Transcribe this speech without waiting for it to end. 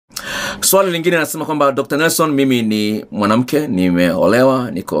Swali lingine nasema kwamba Dr. Nelson, mimi ni mwanamke,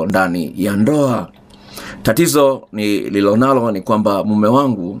 nimeolewa, niko ndani ya ndoa. Tatizo nililonalo ni kwamba mume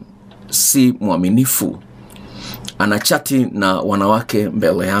wangu si mwaminifu. Anachati na wanawake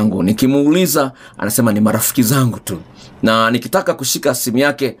mbele yangu. Nikimuuliza anasema ni marafiki zangu tu. Na nikitaka kushika simu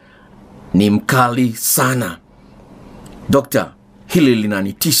yake ni mkali sana. Dokta, hili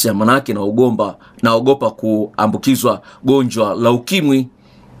linanitisha, manake naogopa kuambukizwa gonjwa la ukimwi.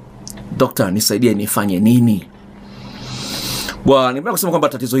 Dokta, nisaidie nifanye nini? Nipenda kusema kwamba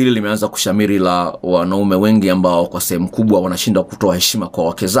tatizo hili limeanza kushamiri la wanaume wengi ambao kwa sehemu kubwa wanashindwa kutoa heshima kwa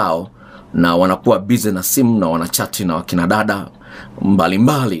wake zao na wanakuwa busy na simu na wanachati na wakina dada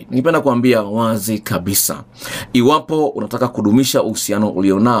mbalimbali. Nipenda kuambia wazi kabisa, iwapo unataka kudumisha uhusiano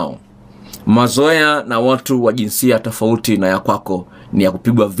ulionao, mazoea na watu wa jinsia tofauti na ya kwako ni ya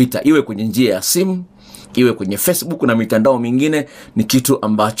kupigwa vita, iwe kwenye njia ya simu, iwe kwenye Facebook na mitandao mingine, ni kitu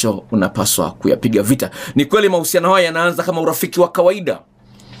ambacho unapaswa kuyapiga vita. Ni kweli mahusiano haya yanaanza kama urafiki wa kawaida,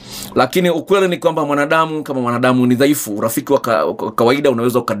 lakini ukweli ni kwamba mwanadamu ni dhaifu. Urafiki wa kawaida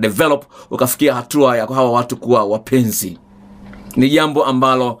unaweza ukadevelop ukafikia hatua ya hawa watu kuwa wapenzi. Ni jambo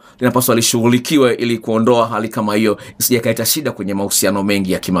ambalo linapaswa lishughulikiwe ili kuondoa hali kama hiyo isije kaleta shida kwenye mahusiano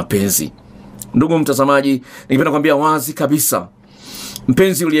mengi ya kimapenzi. Ndugu mtazamaji, ningependa kuambia wazi kabisa,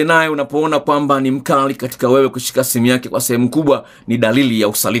 mpenzi uliye naye unapoona kwamba ni mkali katika wewe kushika simu yake kwa sehemu kubwa, ni dalili ya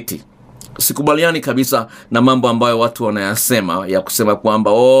usaliti. Sikubaliani kabisa na mambo ambayo watu wanayasema ya kusema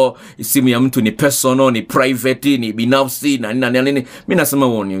kwamba simu ya mtu ni personal, ni private, ni binafsi na nini. Mimi nasema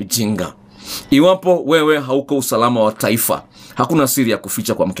huo ni ujinga. Iwapo wewe hauko usalama wa taifa, hakuna siri ya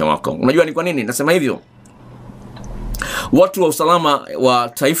kuficha kwa mke wako. Unajua ni kwa nini nasema hivyo? Watu wa usalama wa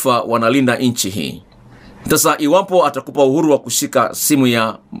taifa wanalinda nchi hii. Sasa iwapo atakupa uhuru wa kushika simu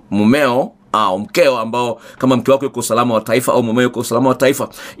ya mumeo au mkeo, ambao kama mke wako yuko usalama wa taifa au mumeo yuko usalama wa taifa,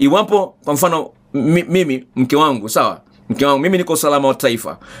 iwapo kwa mfano mimi mke wangu, sawa, mimi niko usalama wa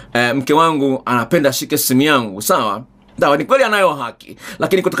taifa, mke wangu anapenda ashike simu yangu, sawa, ni kweli anayo haki,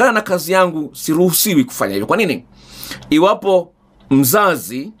 lakini kutokana na kazi yangu siruhusiwi kufanya hivyo. Kwa nini? Iwapo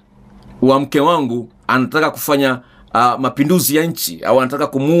mzazi wa mke wangu anataka kufanya mapinduzi ya nchi au anataka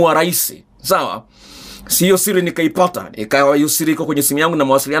kumuua rais, sawa, siyo siri nikaipata, ikawa hiyo siri iko kwenye simu yangu na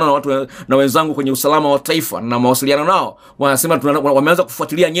mawasiliano na watu na wenzangu kwenye usalama wa taifa, na mawasiliano nao wanasema wameanza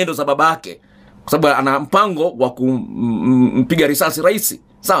kufuatilia nyendo za babake kwa sababu ana mpango wa kumpiga risasi rais,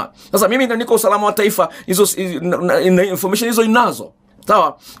 sawa. Sasa mimi niko usalama wa taifa, hizo information hizo inazo,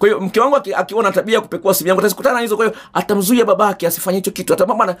 sawa. Kwa hiyo mke wangu akiona tabia kupekua simu yangu atakutana hizo, kwa hiyo atamzuia babake asifanye hicho kitu.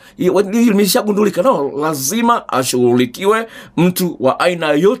 Atapambana, imeshagundulika, lazima ashughulikiwe mtu wa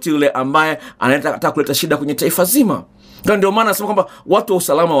aina yote yule ambaye anataka kuleta shida kwenye taifa zima. Ndio maana nasema kwamba watu wa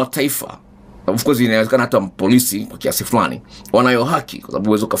usalama wa taifa, of course inawezekana hata polisi kwa kiasi fulani, wanayo haki, kwa sababu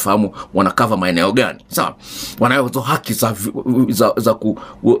uwezo kufahamu wanakava maeneo gani, sawa. Wanayo haki za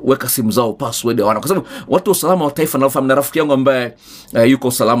kuweka simu zao password, kwa sababu watu wa usalama wa taifa, nafahamu na rafiki yangu ambaye yuko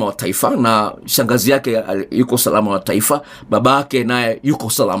usalama wa taifa, na shangazi yake yuko usalama wa taifa, babake naye yuko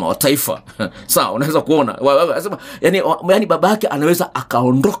usalama wa taifa. Sawa, unaweza kuona yani babake anaweza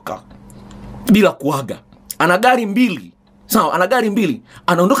akaondoka bila kuaga. Ana gari mbili, sawa, ana gari mbili,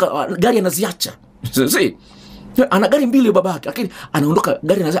 anaondoka, gari anaziacha. Ana gari mbili babake, lakini anaondoka,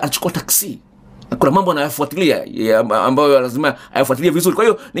 gari anaziacha, anachukua taksi. Kuna mambo anayafuatilia ambayo lazima ayafuatilie vizuri. Kwa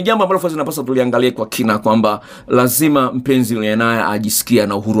hiyo ni jambo ambalo tunapaswa tuliangalie kwa kina, kwamba lazima mpenzi yule naye ajisikia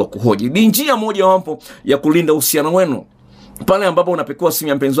na uhuru wa kuhoji. Ni njia moja wapo ya kulinda uhusiano wenu. Pale ambapo unapekua simu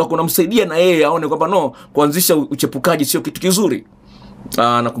ya mpenzi wako, unamsaidia na yeye aone kwamba kuanzisha uchepukaji sio kitu kizuri.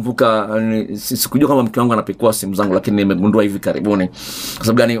 Nakumbuka sikujua kama mke wangu anapekua simu zangu, lakini nimegundua hivi karibuni. Kwa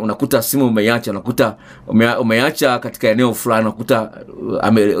sababu gani? Unakuta simu umeacha katika eneo fulani,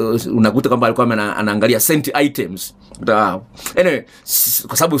 unakuta kwamba alikuwa anaangalia sent items. Anyway,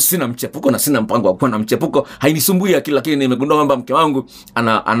 kwa sababu sina mchepuko na sina mpango wa kuwa na mchepuko, hainisumbui akili, lakini nimegundua kwamba mke wangu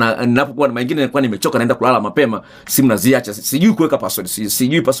ninapokuwa na mengine, nilikuwa nimechoka, naenda kulala mapema, simu naziacha. Sijui kuweka password,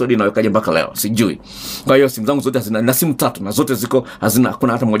 sijui password inawekaje mpaka leo, sijui. Kwa hiyo simu zangu zote na simu 3 na zote ziko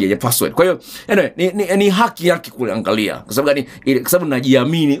hakuna hata moja ya password. Kwa hiyo ni haki yake kuangalia. Kwa sababu gani? Kwa sababu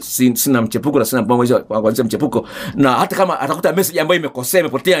najiamini, sina mchepuko na sina mpango wa kuanzisha mchepuko, na hata kama atakuta message ambayo imekosea,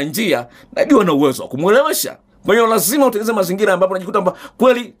 imepotea njia, najua na uwezo wa kumuelewesha. Kwa hiyo lazima utengeneze mazingira ambapo unajikuta kwamba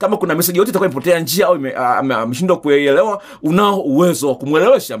kweli kama kuna message yote itakuwa imepotea njia au ameshindwa kuelewa, unao uwezo wa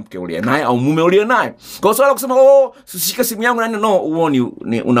kumuelewesha mke uliye naye au mume uliye naye. Kwa sababu kusema usishike simu yangu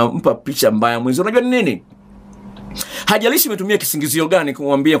unampa picha mbaya mwenzi. Unajua ni nini? Hajalishi umetumia kisingizio gani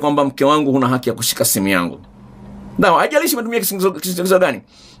kumwambia kwamba mke wangu huna haki ya kushika simu yangu. Hajalishi umetumia kisingizio gani.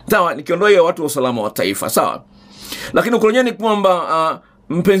 Sawa, nikiondoa hiyo watu wa usalama wa taifa, sawa. Lakini ukolonyeni kwamba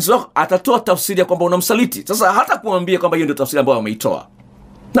mpenzi wako atatoa tafsiri ya kwamba unamsaliti. Sasa hata kuambia kwamba hiyo ndio tafsiri ambayo ameitoa,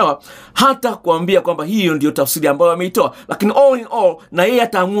 na hata kuambia kwamba hiyo ndio tafsiri ambayo ameitoa, lakini all in all na yeye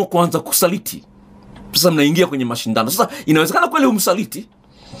ataamua kuanza kusaliti. Sasa mnaingia kwenye mashindano. Sasa inawezekana kweli umsaliti,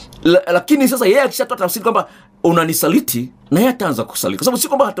 lakini sasa yeye akishatoa tafsiri kwamba unanisaliti, na yeye ataanza kusaliti, kwa sababu si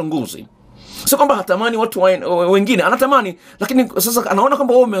kwamba hatongozi, sio kwamba hatamani watu wengine, anatamani, lakini sasa anaona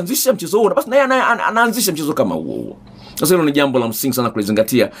kwamba wewe umeanzisha mchezo huo, basi naye anaanzisha mchezo kama huo. Sasa hilo ni jambo la msingi sana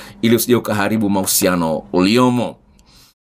kulizingatia, ili usije ukaharibu mahusiano uliomo.